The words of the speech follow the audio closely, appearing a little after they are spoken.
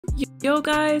Yo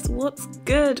guys, what's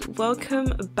good?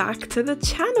 Welcome back to the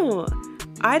channel.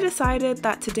 I decided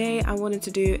that today I wanted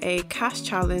to do a CAS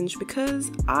challenge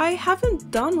because I haven't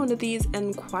done one of these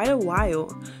in quite a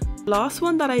while. Last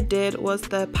one that I did was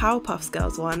the Powerpuff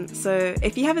Girls one, so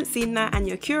if you haven't seen that and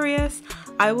you're curious,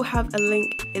 I will have a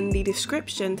link in the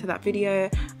description to that video,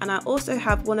 and I also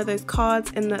have one of those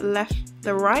cards in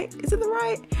the right? Is it the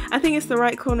right? I think it's the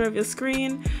right corner of your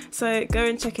screen, so go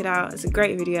and check it out. It's a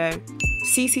great video.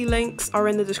 CC links are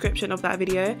in the description of that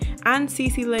video, and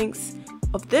CC links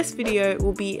of this video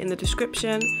will be in the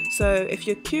description, so if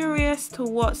you're curious to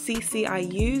what CC I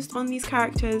used on these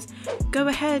characters, go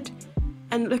ahead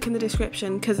and look in the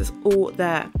description because it's all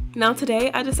there. Now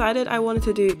today I decided I wanted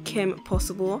to do Kim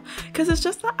Possible because it's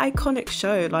just that iconic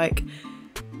show. Like,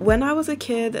 when I was a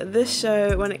kid, this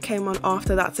show, when it came on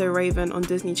after That's So Raven on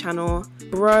Disney Channel,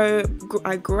 bro,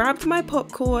 I grabbed my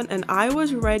popcorn and I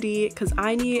was ready because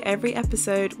I knew every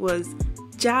episode was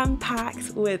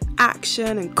jam-packed with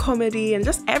action and comedy and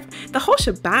just the whole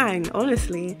shebang,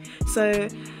 honestly. So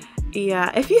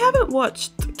yeah, if you haven't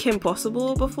watched Kim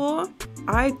Possible before,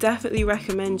 I definitely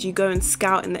recommend you go and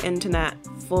scout in the internet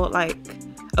for like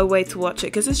a way to watch it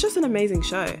because it's just an amazing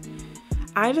show.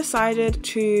 I decided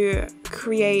to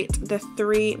create the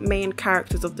three main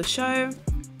characters of the show: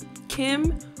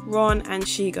 Kim, Ron and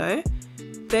SHEGO.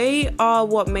 They are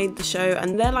what made the show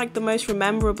and they're like the most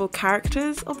memorable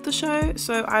characters of the show,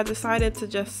 so I decided to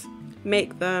just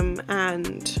make them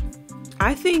and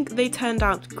I think they turned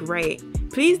out great.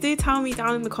 Please do tell me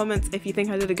down in the comments if you think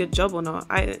I did a good job or not.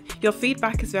 Your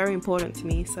feedback is very important to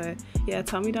me, so yeah,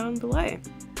 tell me down below.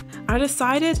 I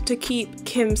decided to keep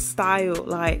Kim's style,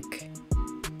 like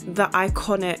the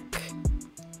iconic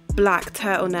black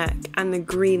turtleneck and the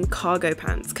green cargo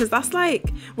pants, because that's like,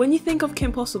 when you think of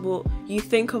Kim Possible, you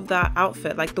think of that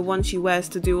outfit, like the one she wears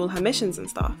to do all her missions and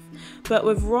stuff. But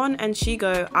with Ron and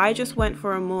SHEGO, I just went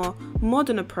for a more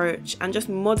modern approach and just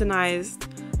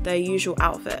modernized their usual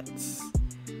outfits.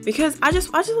 Because I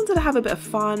just wanted to have a bit of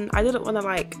fun. I didn't want to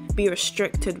like be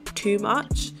restricted too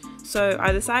much. So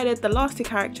I decided the last two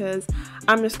characters,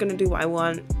 I'm just gonna do what I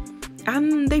want.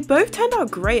 And they both turned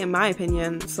out great in my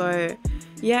opinion. So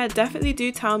yeah, definitely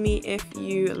do tell me if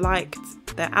you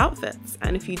liked their outfits.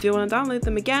 And if you do want to download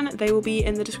them again, they will be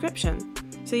in the description.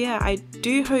 So yeah, I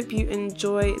do hope you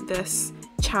enjoy this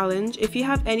challenge. If you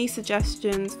have any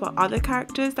suggestions for other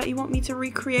characters that you want me to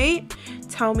recreate,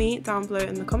 tell me down below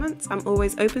in the comments. I'm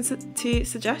always open to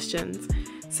suggestions.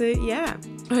 So yeah,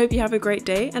 I hope you have a great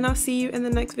day and I'll see you in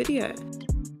the next video.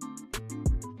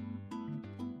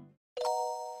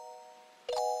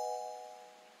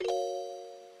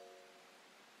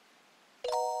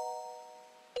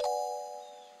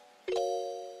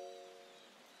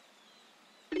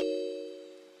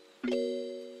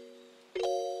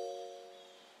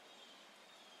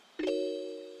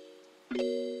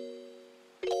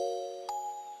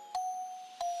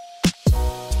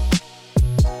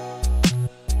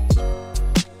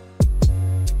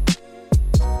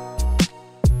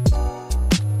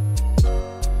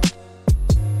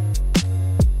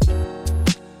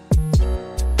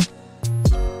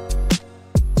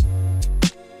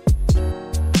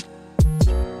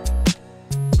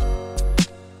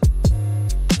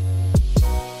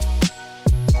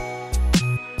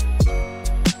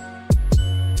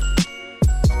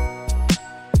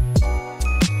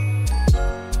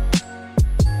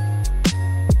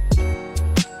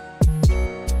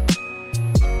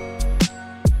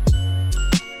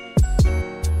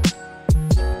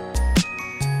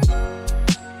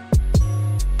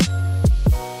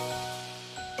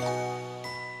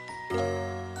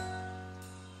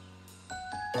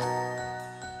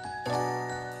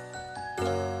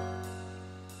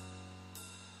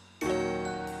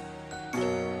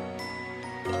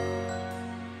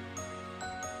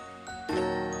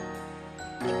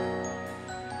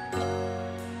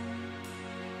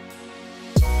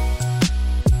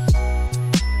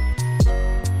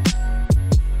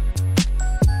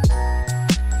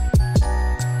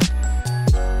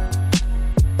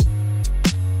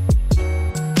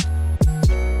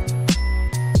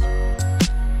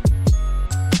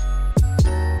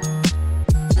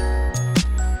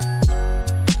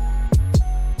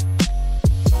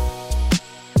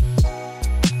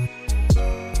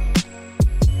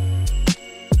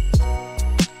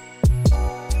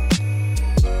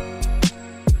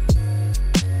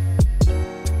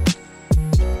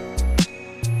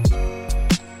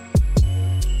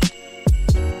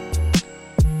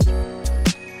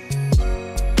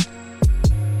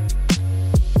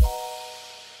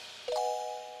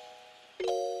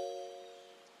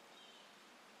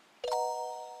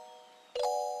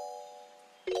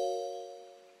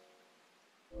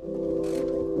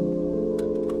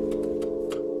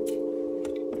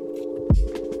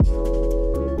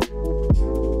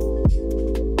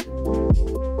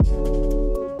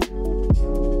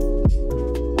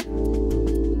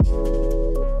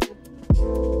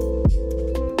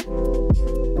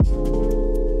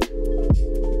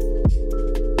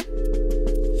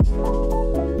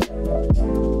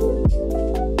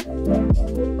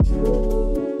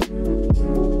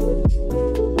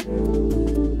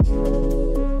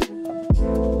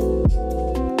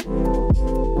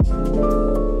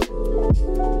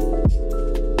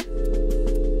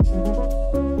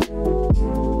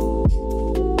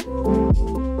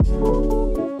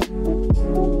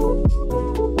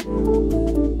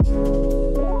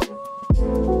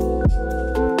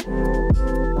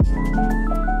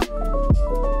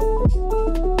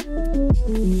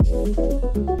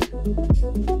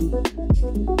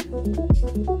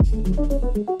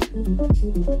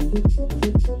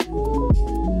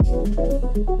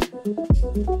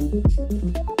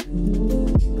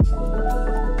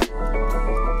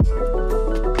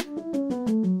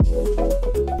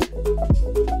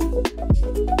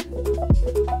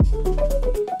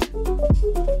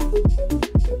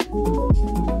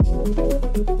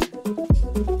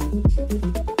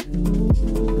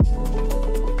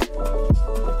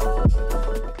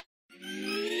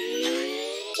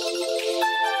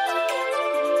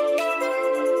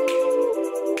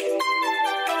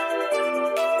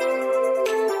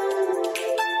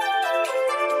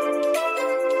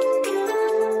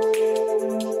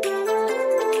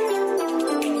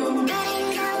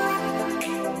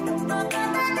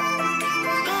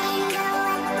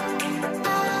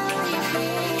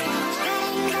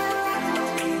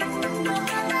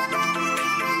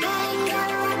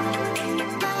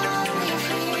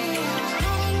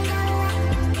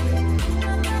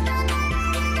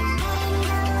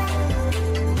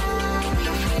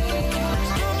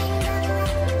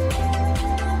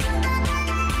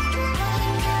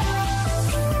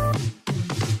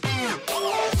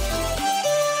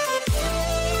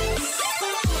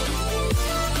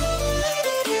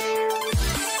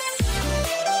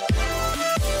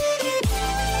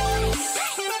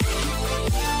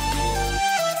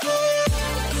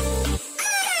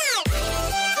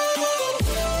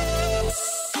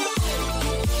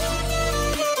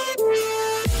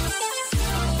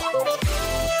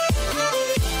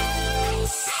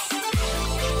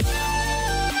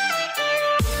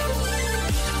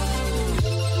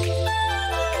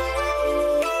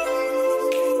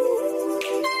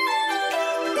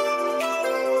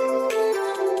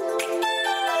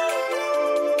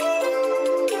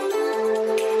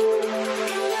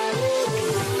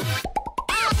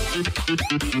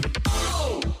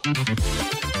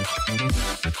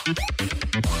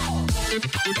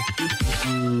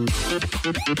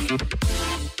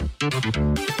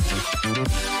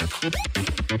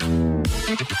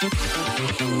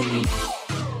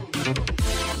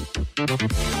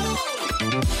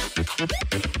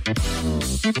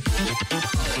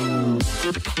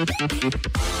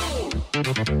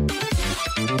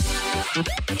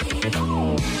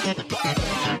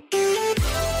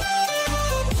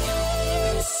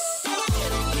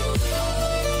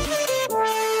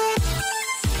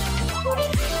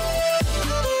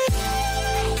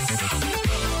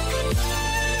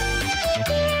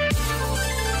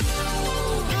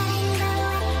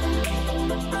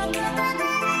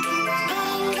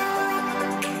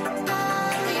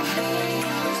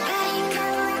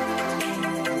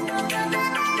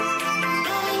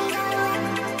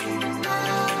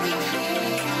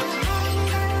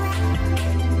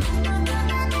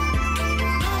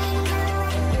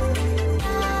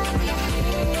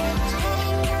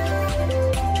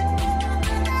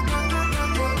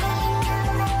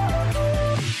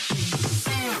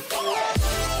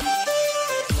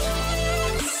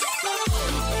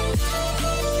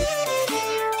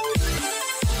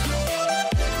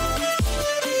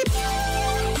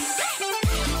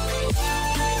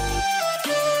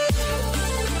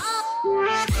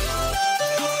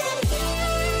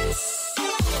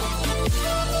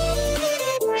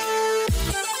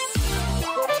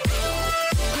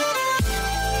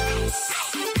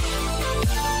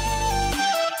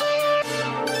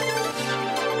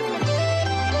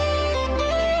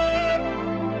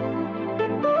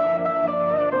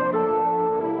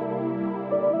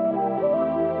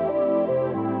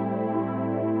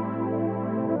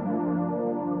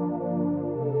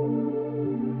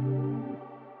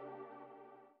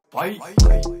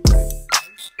 Fight.